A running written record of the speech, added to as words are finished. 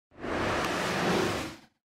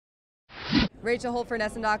Rachel Holt for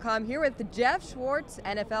NESN.com here with Geoff Schwartz,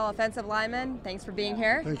 NFL offensive lineman. Thanks for being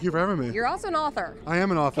here. Thank you for having me. You're also an author. I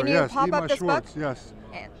am an author, Can you yes. pop up this Schwartz, book? yes.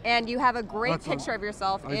 And you have a great picture of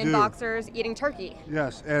yourself in boxers eating turkey.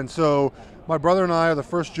 Yes, and so my brother and I are the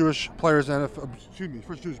first Jewish players in NFL,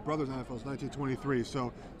 first Jewish brothers in NFL is 1923.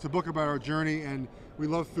 So it's a book about our journey, and we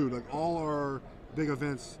love food. Like all our big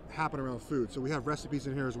events happen around food. So we have recipes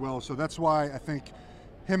in here as well. So that's why I think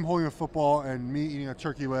him holding a football and me eating a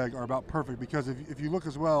turkey leg are about perfect, because if you look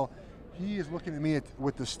as well, he is looking at me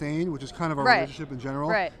with disdain, which is kind of our relationship in general.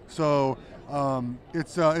 Right. So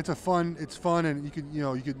it's fun, and you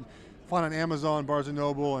could find it on Amazon, Barnes and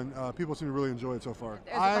Noble, and people seem to really enjoy it so far. Is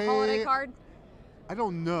it the holiday card? I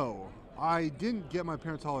don't know. I didn't get my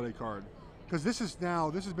parents' holiday card because this has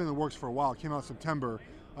been in the works for a while. It came out in September.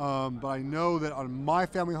 But I know that on my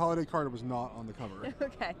family holiday card, it was not on the cover.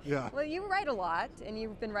 Okay. Yeah. Well, you write a lot, and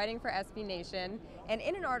you've been writing for SB Nation. And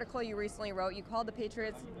in an article you recently wrote, you called the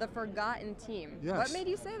Patriots the forgotten team. Yes. What made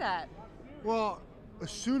you say that? Well, as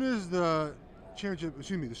soon as the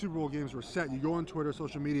Super Bowl games were set, you go on Twitter,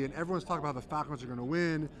 social media, and everyone's talking about how the Falcons are going to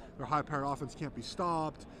win. Their high-powered offense can't be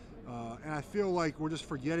stopped. And I feel like we're just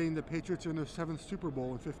forgetting the Patriots are in their 7th Super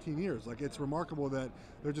Bowl in 15 years. Like, it's remarkable that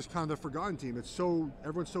they're just kind of the forgotten team.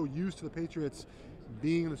 Everyone's so used to the Patriots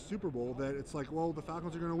being in the Super Bowl that it's like, well, the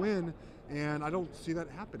Falcons are going to win, and I don't see that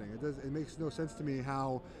happening. It makes no sense to me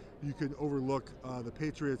how you could overlook the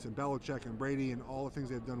Patriots and Belichick and Brady and all the things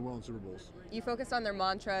they've done well in Super Bowls. You focused on their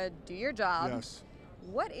mantra, do your job. Yes.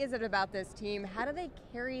 What is it about this team? How do they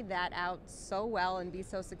carry that out so well and be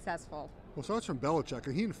so successful? Well, so it's from Belichick,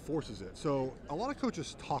 and he enforces it. So a lot of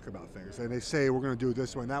coaches talk about things, and they say we're going to do it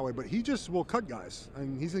this way and that way, but he just will cut guys,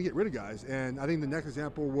 and he's going to get rid of guys. And I think the next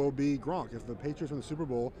example will be Gronk. If the Patriots win the Super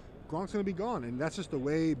Bowl, Gronk's going to be gone, and that's just the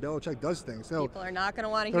way Belichick does things. So people are not going to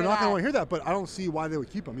want to hear that. They're not going to want to hear that, but I don't see why they would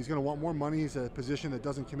keep him. He's going to want more money. He's a position that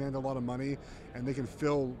doesn't command a lot of money, and they can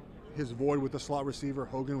fill his void with the slot receiver,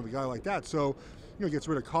 Hogan, with a guy like that. So, gets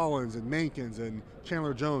rid of Collins and Mankins and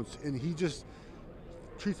Chandler Jones, and he just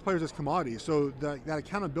treats players as commodities. So that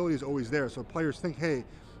accountability is always there. So players think, hey,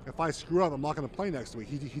 if I screw up, I'm not going to play next week.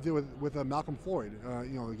 He did with Malcolm Floyd.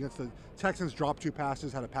 Against the Texans, dropped 2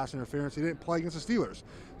 passes, had a pass interference. He didn't play against the Steelers.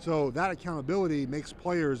 So that accountability makes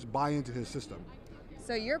players buy into his system.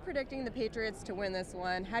 So you're predicting the Patriots to win this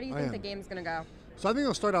one. How do you think the game's going to go? So I think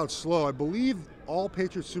it'll start out slow. I believe all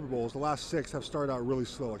Patriots Super Bowls, the last 6, have started out really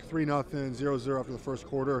slow, like 3-0, 0-0 after the first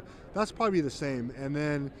quarter. That's probably the same. And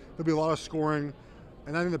then there'll be a lot of scoring.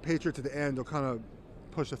 And I think the Patriots at the end will kind of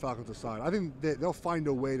push the Falcons aside. I think they'll find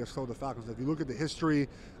a way to slow the Falcons. If you look at the history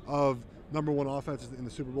of #1 offense in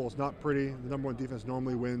the Super Bowl, it's not pretty. The #1 defense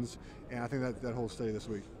normally wins, and I think that holds steady this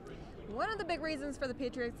week. One of the big reasons for the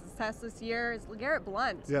Patriots' success this year is LeGarrette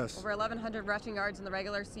Blount. Yes. Over 1,100 rushing yards in the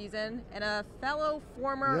regular season, and a fellow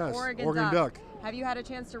former Oregon Duck. Have you had a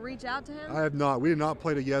chance to reach out to him? I have not. We did not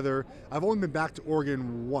play together. I've only been back to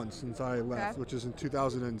Oregon once since I left, which is in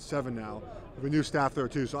 2007 now. We have a new staff there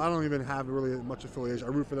too, so I don't even have really much affiliation. I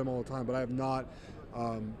root for them all the time, but I have not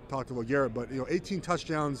talked to LeGarrette. But 18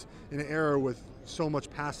 touchdowns in an era with so much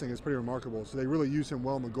passing is pretty remarkable. So they really use him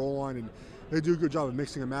well on the goal line, and they do a good job of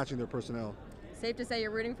mixing and matching their personnel. Safe to say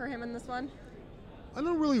you're rooting for him in this one? I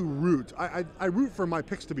don't really root. I root for my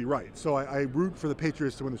picks to be right. So I root for the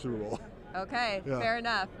Patriots to win the Super Bowl. Okay, fair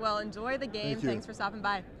enough. Well, enjoy the game. Thanks for stopping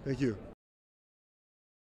by. Thank you.